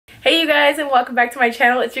Hey you guys, and welcome back to my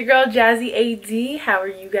channel. It's your girl JazzyAD. How are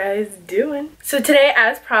you guys doing? So today,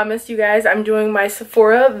 as promised, you guys, I'm doing my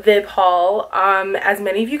Sephora VIB haul. As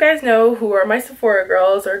many of you guys know who are my Sephora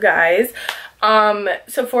girls or guys,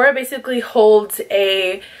 Sephora basically holds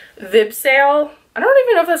a VIB sale. I don't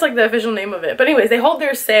even know if that's like the official name of it, but anyways, they hold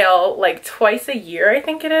their sale like twice a year, I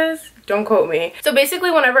think it is. Don't quote me. So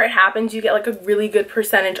basically whenever it happens, you get like a really good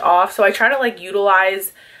percentage off. So I try to like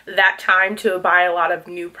utilize that time to buy a lot of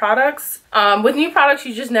new products. With new products,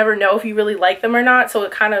 you just never know if you really like them or not. So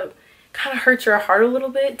it kind of hurts your heart a little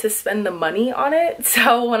bit to spend the money on it.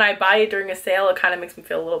 So when I buy it during a sale, it kind of makes me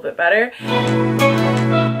feel a little bit better.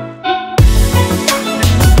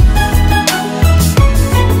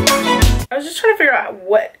 I was just trying to figure out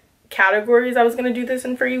what categories I was going to do this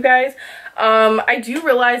in for you guys. I do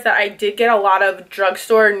realize that I did get a lot of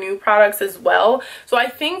drugstore new products as well. So I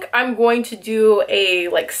think I'm going to do a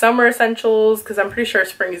like summer essentials because I'm pretty sure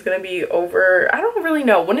spring is going to be over. I don't really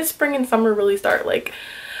know. When does spring and summer really start? Like,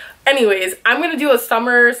 anyways, I'm going to do a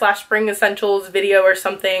summer / spring essentials video or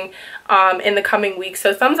something in the coming weeks.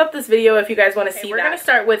 So thumbs up this video if you guys want to see that. We're going to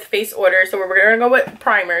start with face order. So we're going to go with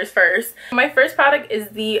primers first. My first product is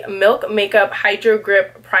the Milk Makeup Hydro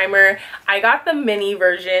Grip Primer. I got the mini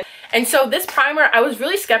version. And so this primer, I was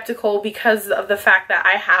really skeptical because of the fact that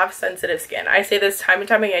I have sensitive skin. I say this time and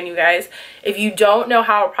time again, you guys. If you don't know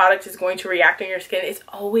how a product is going to react on your skin, it's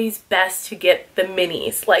always best to get the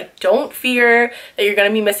minis. Like, don't fear that you're going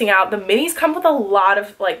to be missing out. The minis come with a lot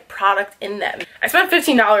of like product in them. I spent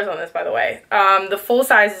 $15 on this, by the way. The full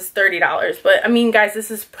size is $30, but I mean, guys, this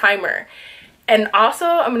is primer. And also,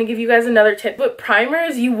 I'm going to give you guys another tip. With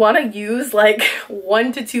primers, you want to use like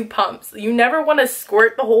 1 to 2 pumps. You never want to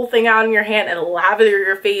squirt the whole thing out in your hand and lather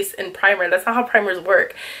your face in primer. That's not how primers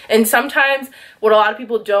work. And sometimes what a lot of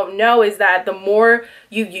people don't know is that the more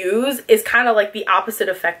you use is kind of like the opposite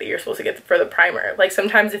effect that you're supposed to get for the primer. Like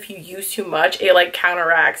sometimes if you use too much, it like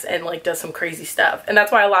counteracts and like does some crazy stuff. And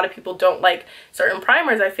that's why a lot of people don't like certain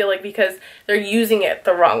primers, I feel like, because they're using it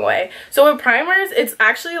the wrong way. So with primers, it's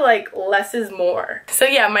actually like less is more. So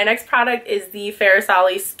yeah, my next product is the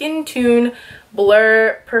FARSÁLI Skintune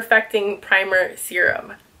Blur Perfecting Primer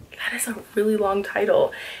Serum. That is a really long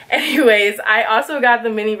title. Anyways, I also got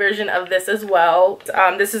the mini version of this as well.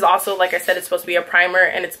 This is also, like I said, it's supposed to be a primer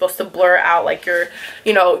and it's supposed to blur out like your,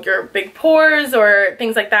 you know, your big pores or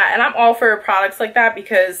things like that. And I'm all for products like that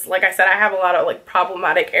because, like I said, I have a lot of like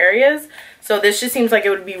problematic areas. So this just seems like it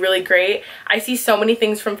would be really great. I see so many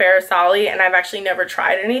things from FARSÁLI and I've actually never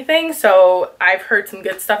tried anything. So I've heard some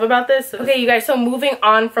good stuff about this. Okay, you guys, so moving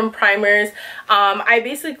on from primers, I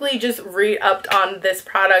basically just re-upped on this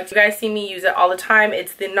product. You guys see me use it all the time.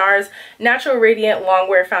 It's the NARS Natural Radiant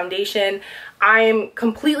Longwear Foundation. I'm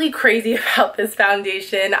completely crazy about this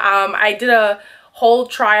foundation. I did a whole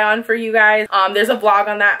try on for you guys. There's a vlog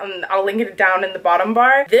on that and I'll link it down in the bottom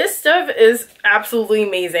bar. This stuff is absolutely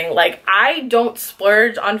amazing. Like, I don't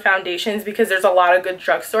splurge on foundations because there's a lot of good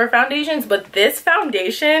drugstore foundations, but this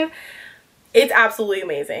foundation, it's absolutely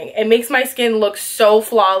amazing. It makes my skin look so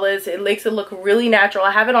flawless. It makes it look really natural.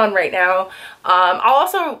 I have it on right now. I'll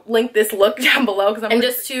also link this look down below and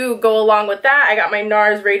just to go along with that, I got my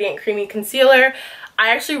NARS Radiant Creamy Concealer. I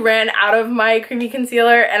actually ran out of my creamy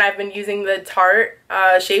concealer and I've been using the Tarte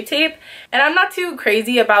Shape Tape. And I'm not too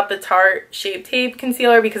crazy about the Tarte Shape Tape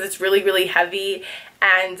concealer because it's really, really heavy.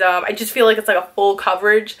 And I just feel like it's like a full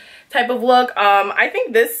coverage type of look. I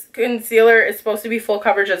think this concealer is supposed to be full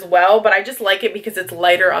coverage as well, but I just like it because it's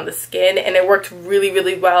lighter on the skin and it worked really,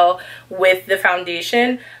 really well with the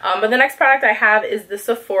foundation. But the next product I have is the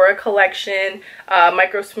Sephora Collection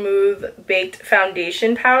MicroSmooth Baked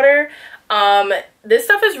Foundation Powder. This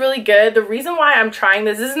stuff is really good. The reason why I'm trying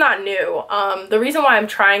this is not new. The reason why I'm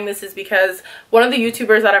trying this is because one of the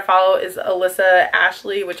YouTubers that I follow is Alyssa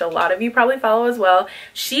Ashley, which a lot of you probably follow as well.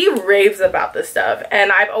 She raves about this stuff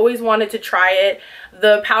and I've always wanted to try it.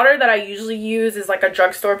 The powder that I usually use is like a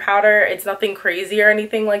drugstore powder. It's nothing crazy or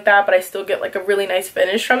anything like that, but I still get like a really nice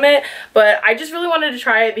finish from it. But I just really wanted to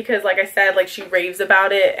try it because, like I said, like she raves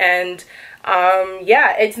about it. And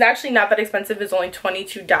yeah, it's actually not that expensive. It's only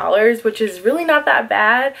 $22, which is really not that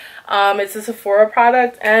bad. It's a Sephora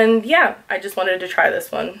product and yeah, I just wanted to try this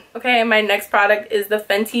one. Okay, and my next product is the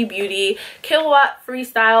Fenty Beauty Killawatt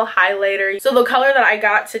Freestyle Highlighter. So the color that I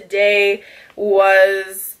got today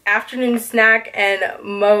was Afternoon Snack and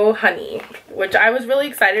Mo Honey, which I was really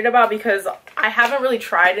excited about because I haven't really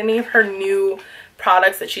tried any of her new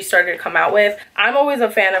products that she started to come out with. I'm always a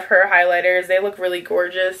fan of her highlighters. They look really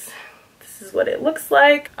gorgeous. This is what it looks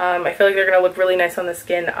like. I feel like they're gonna look really nice on the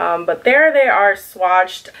skin, but there they are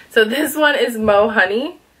swatched. So this one is Mo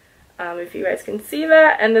Honey. if you guys can see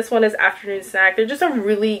that. And this one is Afternoon Snack. They're just a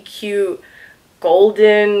really cute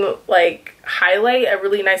golden like highlight, a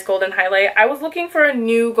really nice golden highlight. I was looking for a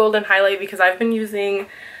new golden highlight because I've been using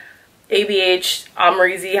ABH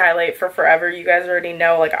Omri-Z highlight for forever. You guys already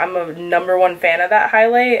know, like, I'm a #1 fan of that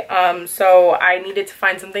highlight. So I needed to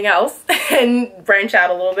find something else and branch out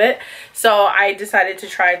a little bit. So I decided to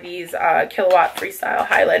try these Killawatt Freestyle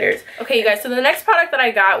highlighters. Okay, you guys, so the next product that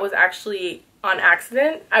I got was actually on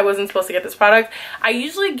accident. I wasn't supposed to get this product. I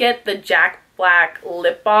usually get the Jack Black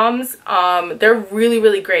lip balms. They're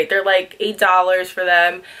really great. They're like $8 for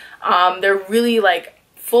them. They're really like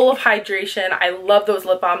full of hydration. I love those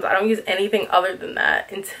lip balms. I don't use anything other than that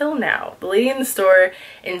until now. The lady in the store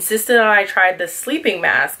insisted on I tried the sleeping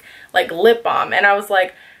mask like lip balm, and I was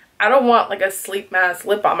like, I don't want like a sleep mask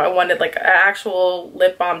lip balm. I wanted like an actual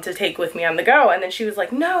lip balm to take with me on the go. And then she was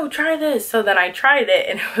like, no, try this. So then I tried it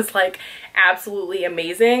and it was like absolutely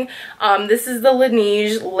amazing. This is the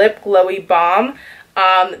LANEIGE Lip Glowy Balm.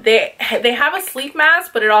 They have a sleep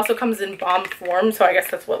mask, but it also comes in balm form. So I guess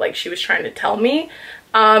that's what like she was trying to tell me.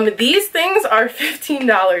 These things are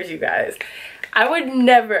 $15, you guys. I would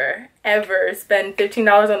never ever spend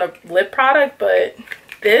 $15 on a lip product, but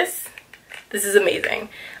this is amazing.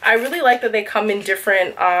 I really like that they come in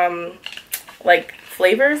different like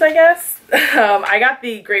flavors, I guess. I got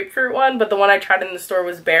the grapefruit one, but the one I tried in the store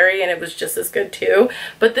was berry and it was just as good too.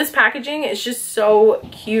 But this packaging is just so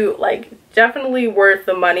cute, like definitely worth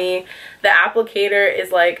the money. The applicator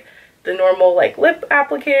is like the normal like lip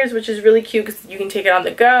applicators, which is really cute because you can take it on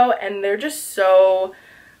the go, and they're just so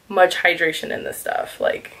much hydration in this stuff.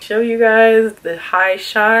 Like, show you guys the high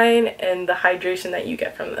shine, and the hydration that you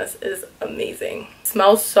get from this is amazing. It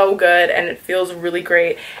smells so good and it feels really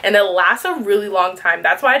great, and it lasts a really long time.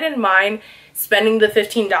 That's why I didn't mind spending the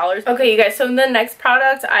 $15. Okay, you guys, so the next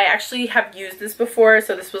product, I actually have used this before,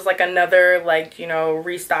 so this was like another like, you know,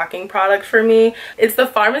 restocking product for me. It's the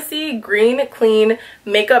FARMACY Green Clean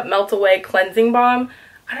Makeup Melt Away Cleansing Balm.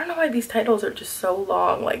 I don't know why these titles are just so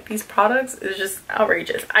long. Like, these products is just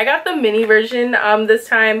outrageous. I got the mini version this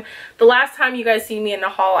time. The last time you guys see me in a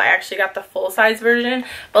haul, I actually got the full-size version.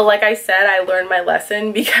 But like I said, I learned my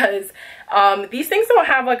lesson because these things don't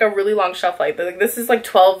have like a really long shelf life. Like, this is like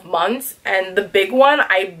 12 months, and the big one,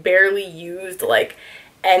 I barely used like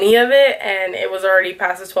any of it, and it was already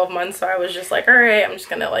past the 12 months. So I was just like, all right, I'm just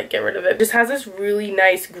gonna like get rid of it. It just has this really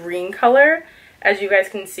nice green color, as you guys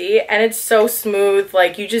can see, and it's so smooth.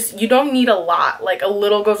 Like, you don't need a lot. Like, a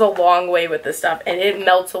little goes a long way with this stuff, and it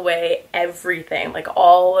melts away everything. Like,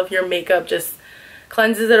 all of your makeup just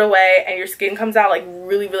cleanses it away, and your skin comes out like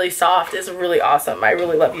really soft. It's really awesome. I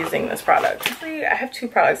really love using this product. Actually, I have 2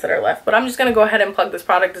 products that are left, but I'm just gonna go ahead and plug this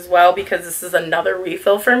product as well because this is another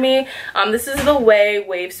refill for me. This is the OUAI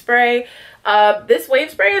Wave Spray. This wave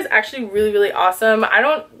spray is actually really awesome. I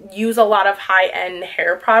don't use a lot of high-end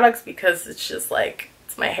hair products because it's just like,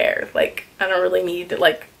 it's my hair. Like, I don't really need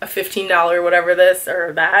like a $15 whatever this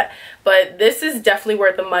or that, but this is definitely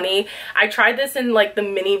worth the money. I tried this in like the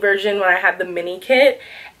mini version when I had the mini kit,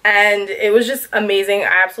 and it was just amazing.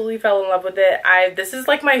 I absolutely fell in love with it. This is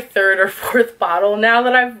like my 3rd or 4th bottle now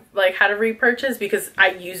that I've like had to repurchase because I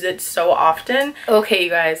use it so often. Okay, you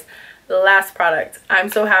guys, the last product. I'm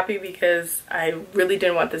so happy because I really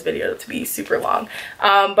didn't want this video to be super long,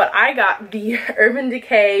 but I got the Urban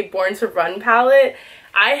Decay Born to Run palette.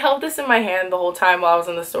 I held this in my hand the whole time while I was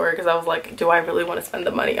in the store because I was like, do I really want to spend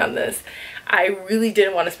the money on this? I really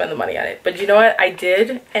didn't want to spend the money on it, but you know what, I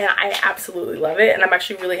did, and I absolutely love it, and I'm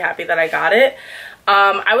actually really happy that I got it.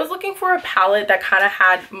 I was looking for a palette that kind of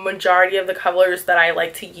had majority of the colors that I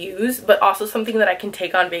like to use, but also something that I can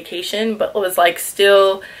take on vacation, but was like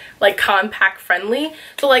still like compact friendly.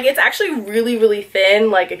 So like, it's actually really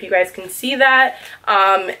thin, like if you guys can see that.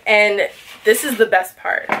 And this is the best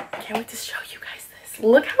part. I can't wait to show you guys this.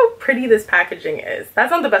 Look how pretty this packaging is.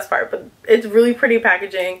 That's not the best part, but it's really pretty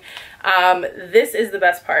packaging. This is the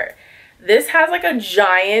best part. This has like a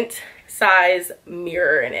giant size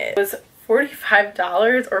mirror in it. It was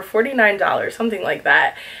 $45 or $49, something like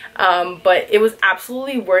that, but it was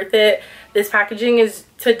absolutely worth it. This packaging is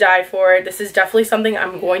to die for. This is definitely something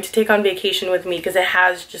I'm going to take on vacation with me because it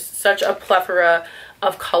has just such a plethora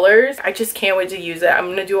of colors. I just can't wait to use it. I'm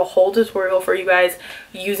gonna do a whole tutorial for you guys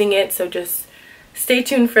using it, so just stay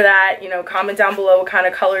tuned for that. You know, comment down below what kind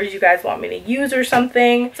of colors you guys want me to use or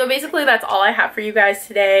something. So basically that's all I have for you guys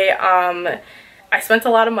today. I spent a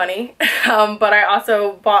lot of money, but I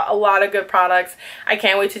also bought a lot of good products. I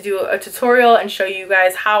can't wait to do a tutorial and show you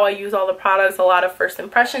guys how I use all the products. A lot of first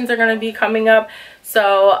impressions are going to be coming up.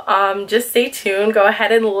 So just stay tuned. Go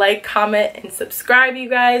ahead and like, comment, and subscribe, you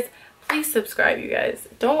guys. please subscribe, you guys.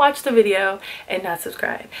 Don't watch the video and not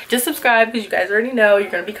subscribe. Just subscribe because you guys already know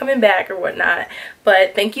you're going to be coming back or whatnot.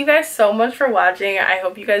 But thank you guys so much for watching. I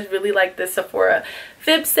hope you guys really like this Sephora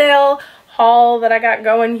VIB sale haul that I got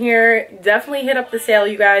going here. Definitely hit up the sale,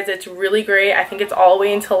 you guys. It's really great. I think it's all the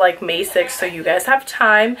way until like May 6th, so you guys have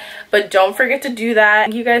time. But don't forget to do that.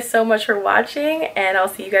 Thank you guys so much for watching, and I'll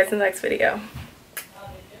see you guys in the next video.